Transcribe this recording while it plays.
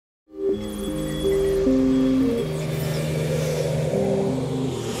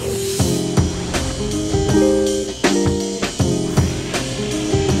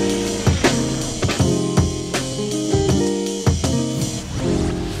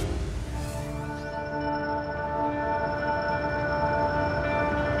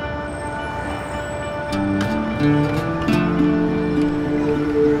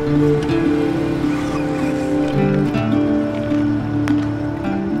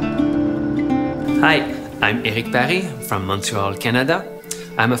Hi, I'm Paré from Montreal, Canada.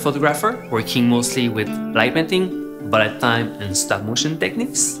 I'm a photographer working mostly with light painting, bullet time, and stop motion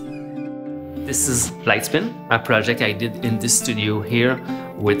techniques. This is Lightspin, a project I did in this studio here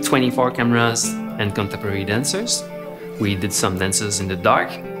with 24 cameras and contemporary dancers. We did some dances in the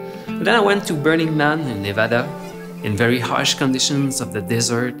dark. And then I went to Burning Man in Nevada in very harsh conditions of the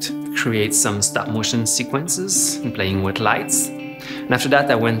desert to create some stop motion sequences and playing with lights. And after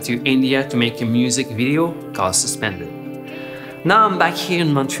that, I went to India to make a music video called Suspended. Now I'm back here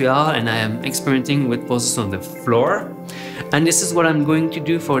in Montreal and I am experimenting with poses on the floor. And this is what I'm going to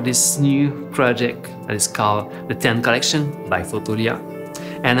do for this new project that is called the 10 Collection by Fotolia.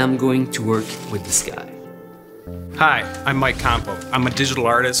 And I'm going to work with this guy. Hi, I'm Mike Campau. I'm a digital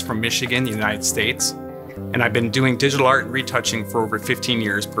artist from Michigan, the United States. And I've been doing digital art and retouching for over 15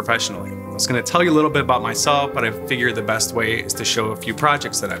 years professionally. I was going to tell you a little bit about myself, but I figured the best way is to show a few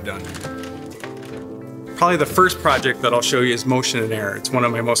projects that I've done. Probably the first project that I'll show you is Motion and Air. It's one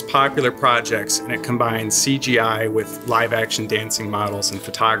of my most popular projects, and it combines CGI with live action dancing models and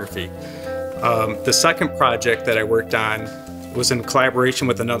photography. The second project that I worked on was in collaboration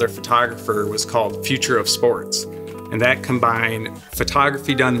with another photographer. It was called Future of Sports. And that combined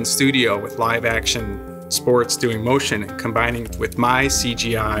photography done in studio with live action sports doing motion and combining with my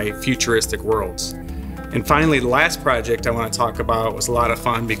CGI futuristic worlds. And finally, the last project I want to talk about was a lot of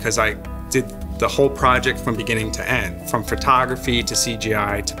fun because I did the whole project from beginning to end, from photography to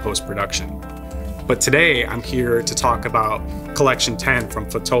CGI to post-production. But today I'm here to talk about Collection 10 from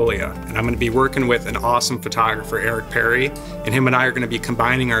Fotolia, and I'm going to be working with an awesome photographer, Paré, and him and I are going to be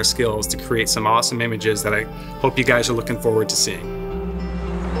combining our skills to create some awesome images that I hope you guys are looking forward to seeing.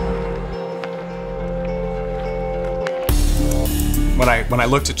 When I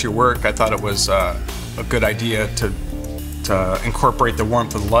looked at your work, I thought it was a good idea to incorporate the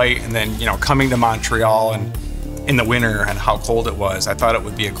warmth of the light, and then, you know, coming to Montreal and in the winter and how cold it was, I thought it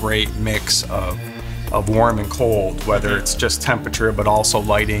would be a great mix of warm and cold, whether it's just temperature but also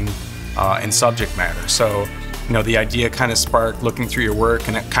lighting and subject matter. So, you know, the idea kind of sparked looking through your work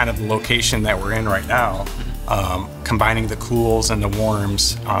and at kind of the location that we're in right now, combining the cools and the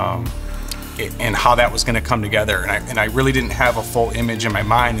warms, and how that was going to come together. And I really didn't have a full image in my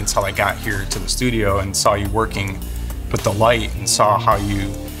mind until I got here to the studio and saw you working with the light and saw how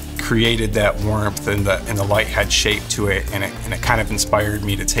you created that warmth and the light had shape to it, and it kind of inspired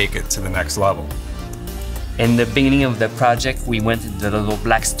me to take it to the next level. In the beginning of the project, we went into the little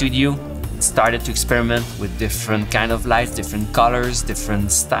black studio, started to experiment with different kind of lights, different colors,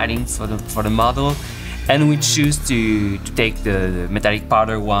 different styling for the model. And we choose to take the metallic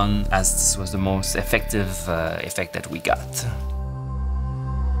powder one as this was the most effective effect that we got.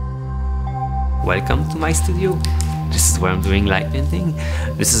 Welcome to my studio. This is where I'm doing light painting.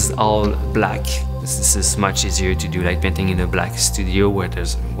 This is all black. This is much easier to do light painting in a black studio where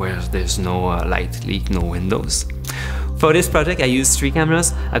there's no light leak, no windows. For this project I used 3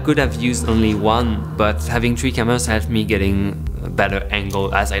 cameras. I could have used only one, but having 3 cameras helped me getting a better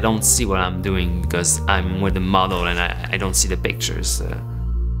angle as I don't see what I'm doing because I'm with the model and I don't see the pictures.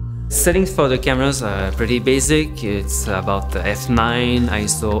 Settings for the cameras are pretty basic. It's about the f9,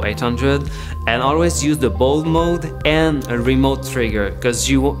 ISO 800, and always use the bold mode and a remote trigger because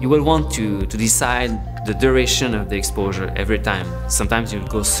you will want to decide the duration of the exposure every time. Sometimes you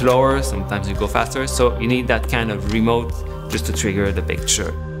go slower, sometimes you go faster, so you need that kind of remote just to trigger the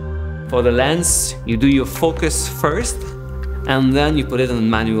picture. For the lens, you do your focus first and then you put it in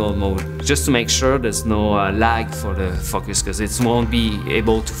manual mode just to make sure there's no lag for the focus because it won't be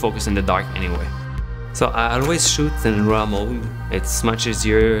able to focus in the dark anyway. So I always shoot in RAW mode. It's much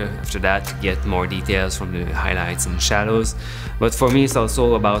easier after that to get more details from the highlights and shadows. But for me it's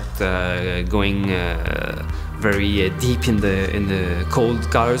also about going very deep in the cold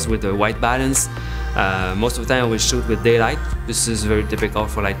colors with the white balance. Most of the time I will shoot with daylight. This is very typical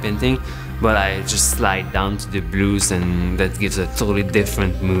for light painting, but I just slide down to the blues and that gives a totally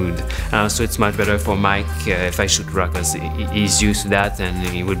different mood. So it's much better for Mike if I shoot raw because he's used to that and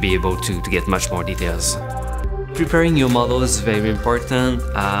he would be able to get much more details. Preparing your model is very important.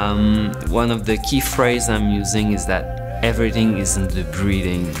 One of the key phrases I'm using is that everything is in the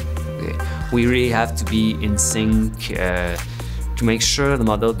breathing. Okay? We really have to be in sync to make sure the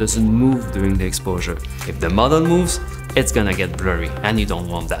model doesn't move during the exposure. If the model moves, it's gonna get blurry and you don't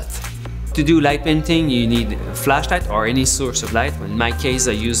want that. To do light painting, you need a flashlight or any source of light. In my case,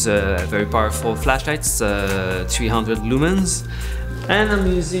 I use a very powerful flashlight, 300 lumens. And I'm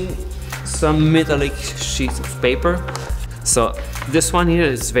using some metallic sheets of paper. So this one here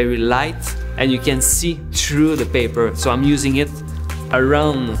is very light and you can see through the paper. So I'm using it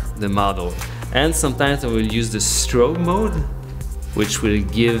around the model. And sometimes I will use the strobe mode, which will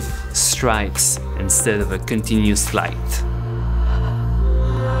give stripes instead of a continuous light.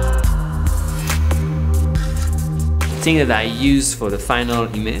 The thing that I use for the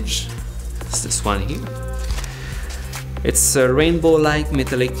final image is this one here. It's a rainbow-like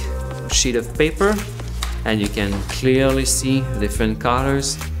metallic sheet of paper, and you can clearly see different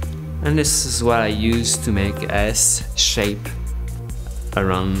colors. And this is what I use to make a S shape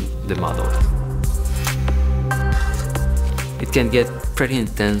around the model. It can get pretty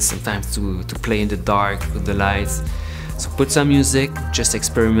intense sometimes to play in the dark with the lights. So put some music, just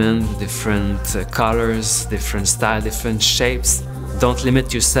experiment with different colors, different style, different shapes. Don't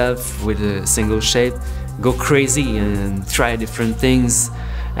limit yourself with a single shape. Go crazy and try different things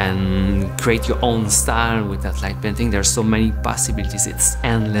and create your own style with that light painting. There are so many possibilities, it's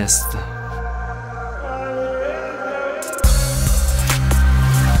endless.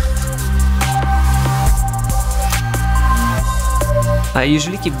 I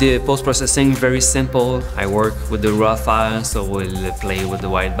usually keep the post-processing very simple. I work with the raw files, so we'll play with the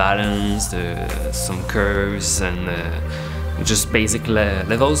white balance, some curves, and just basic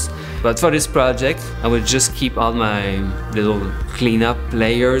levels. But for this project, I will just keep all my little cleanup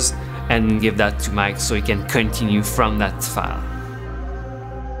layers and give that to Mike so he can continue from that file.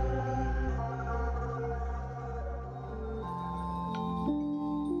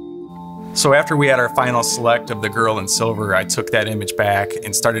 So after we had our final select of the girl in silver, I took that image back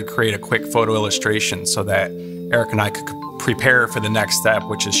and started to create a quick photo illustration so that Eric and I could prepare for the next step,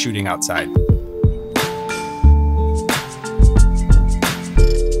 which is shooting outside.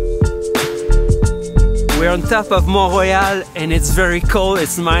 We're on top of Montreal and it's very cold,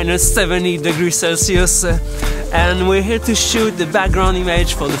 it's minus 70 degrees Celsius. And we're here to shoot the background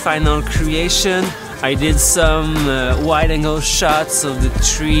image for the final creation. I did some wide-angle shots of the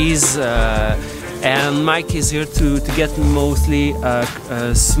trees, and Mike is here to get mostly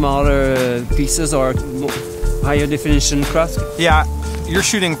smaller pieces or higher definition crops. Yeah, you're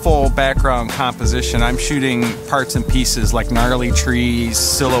shooting full background composition. I'm shooting parts and pieces like gnarly trees,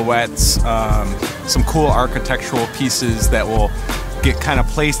 silhouettes, some cool architectural pieces that will get kind of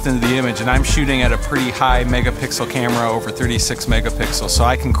placed into the image, and I'm shooting at a pretty high megapixel camera, over 36 megapixels, so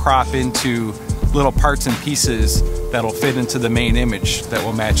I can crop into little parts and pieces that'll fit into the main image that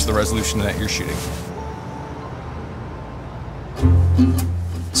will match the resolution that you're shooting.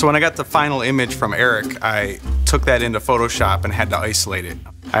 So when I got the final image from Eric, I took that into Photoshop and had to isolate it.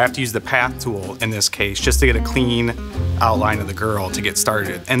 I have to use the path tool in this case just to get a clean outline of the girl to get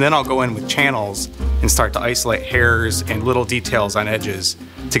started. And then I'll go in with channels and start to isolate hairs and little details on edges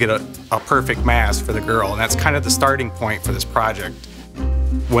to get a perfect mask for the girl. And that's kind of the starting point for this project.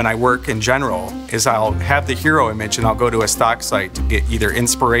 When I work in general is I'll have the hero image and I'll go to a stock site to get either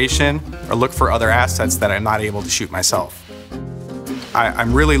inspiration or look for other assets that I'm not able to shoot myself.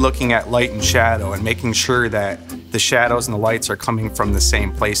 I'm really looking at light and shadow and making sure that the shadows and the lights are coming from the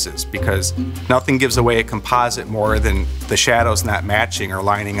same places, because nothing gives away a composite more than the shadows not matching or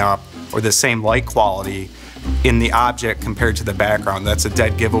lining up, or the same light quality in the object compared to the background. That's a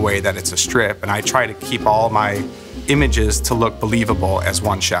dead giveaway that it's a strip, and I try to keep all my images to look believable as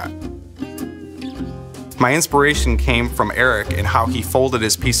one shot. My inspiration came from Eric and how he folded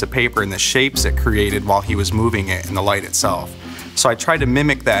his piece of paper and the shapes it created while he was moving it in the light itself. So I tried to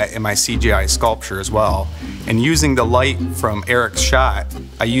mimic that in my CGI sculpture as well. And using the light from Eric's shot,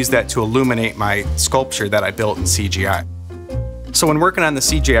 I used that to illuminate my sculpture that I built in CGI. So when working on the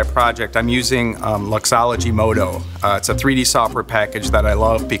CGI project, I'm using Luxology Modo. It's a 3D software package that I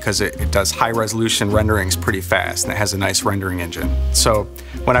love because it does high resolution renderings pretty fast, and it has a nice rendering engine. So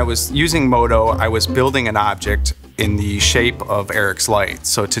when I was using Modo, I was building an object in the shape of Eric's light.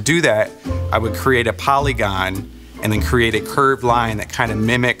 So to do that, I would create a polygon and then create a curved line that kind of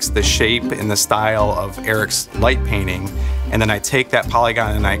mimics the shape and the style of Eric's light painting. And then I take that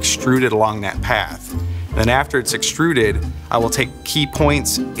polygon and I extrude it along that path. Then after it's extruded, I will take key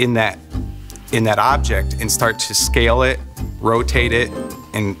points in that object and start to scale it, rotate it,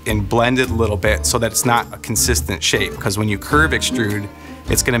 and blend it a little bit so that it's not a consistent shape. Because when you curve extrude,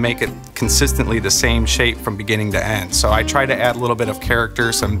 it's going to make it consistently the same shape from beginning to end. So I try to add a little bit of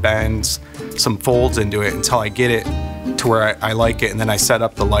character, some bends, some folds into it until I get it to where I like it, and then I set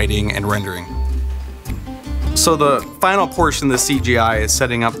up the lighting and rendering. So the final portion of the CGI is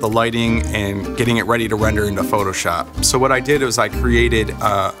setting up the lighting and getting it ready to render into Photoshop. So what I did was I created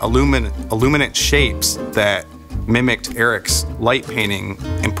illuminant shapes that mimicked Eric's light painting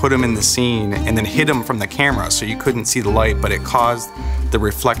and put them in the scene and then hid them from the camera so you couldn't see the light, but it caused the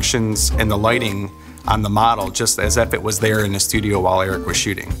reflections and the lighting on the model just as if it was there in the studio while Eric was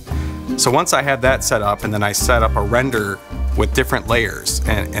shooting. So once I have that set up, and then I set up a render with different layers,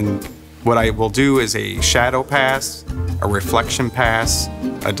 and what I will do is a shadow pass, a reflection pass,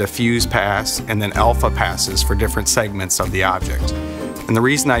 a diffuse pass, and then alpha passes for different segments of the object. And the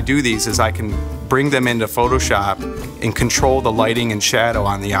reason I do these is I can bring them into Photoshop and control the lighting and shadow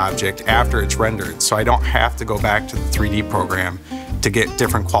on the object after it's rendered, so I don't have to go back to the 3D program to get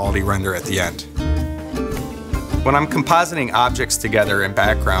different quality render at the end. When I'm compositing objects together in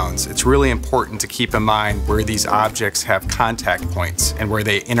backgrounds, it's really important to keep in mind where these objects have contact points and where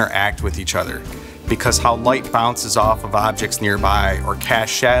they interact with each other, because how light bounces off of objects nearby or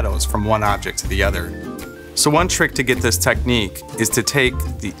casts shadows from one object to the other. So one trick to get this technique is to take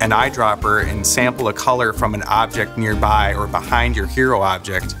an eyedropper and sample a color from an object nearby or behind your hero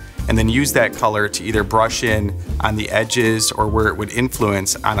object, and then use that color to either brush in on the edges or where it would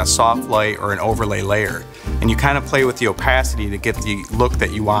influence on a soft light or an overlay layer. And you kind of play with the opacity to get the look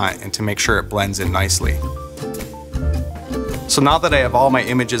that you want and to make sure it blends in nicely. So now that I have all my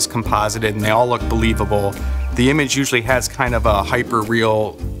images composited and they all look believable, the image usually has kind of a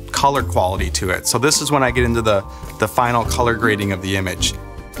hyper-real color quality to it. So this is when I get into the final color grading of the image.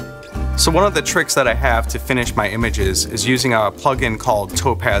 So one of the tricks that I have to finish my images is using a plugin called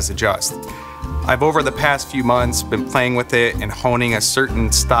Topaz Adjust. I've over the past few months been playing with it and honing a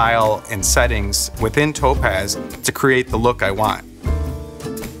certain style and settings within Topaz to create the look I want.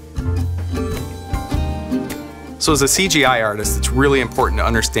 So as a CGI artist, it's really important to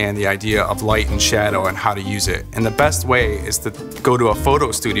understand the idea of light and shadow and how to use it. And the best way is to go to a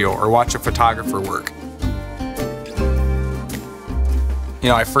photo studio or watch a photographer work. You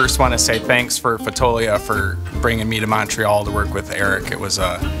know, I first want to say thanks for Fotolia for bringing me to Montreal to work with Eric. It was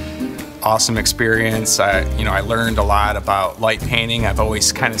an awesome experience. I learned a lot about light painting. I've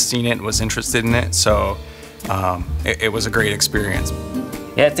always kind of seen it and was interested in it, so it was a great experience.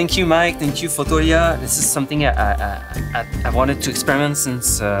 Yeah, thank you, Mike. Thank you, Fotolia. This is something I wanted to experiment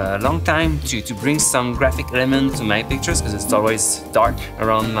since a long time, to bring some graphic element to my pictures, because it's always dark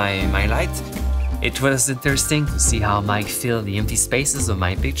around my light. It was interesting to see how Mike filled the empty spaces of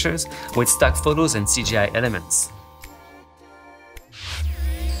my pictures with stock photos and CGI elements.